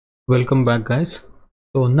Welcome back, guys.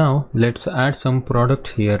 So now let's add some product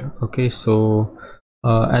here. Okay, so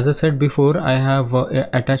as I said before, I have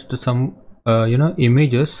attached some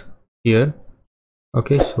images here.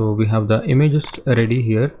 Okay, so we have the images ready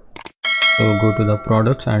here. So go to the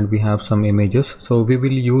products and we have some images, so we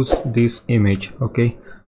will use this image. Okay,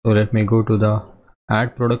 so let me go to the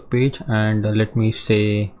add product page and let me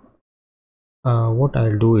say what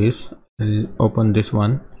I'll do is I'll open this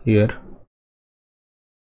one here.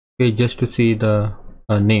 Okay, just to see the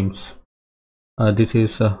names. This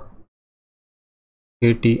is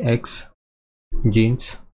KTX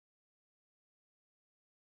jeans,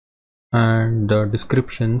 and the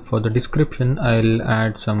description, for the description I'll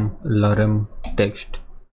add some lorem text.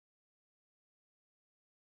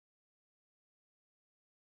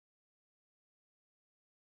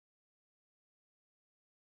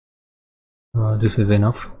 This is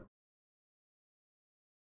enough.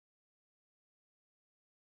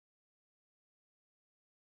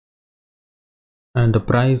 And the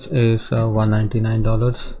price is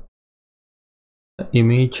 $199. The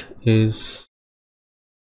image is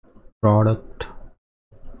product,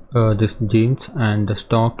 this jeans, and the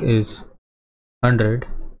stock is 100,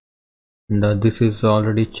 and this is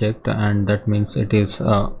already checked, and that means it is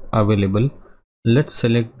available. Let's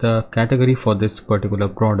select the category for this particular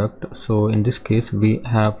product. So in this case we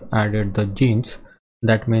have added the jeans,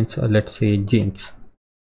 that means let's say jeans.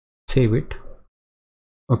 Save it.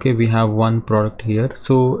 Okay, we have one product here.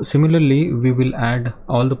 So similarly we will add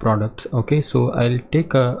all the products. Okay, so I'll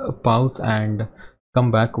take a pause and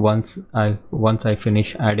come back once I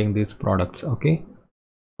finish adding these products. Okay,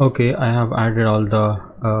 I have added all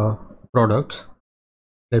the products.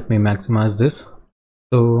 Let me maximize this.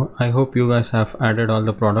 So I hope you guys have added all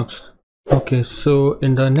the products. Okay, so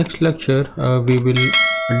in the next lecture we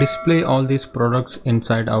will display all these products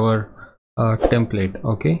inside our template.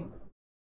 Okay,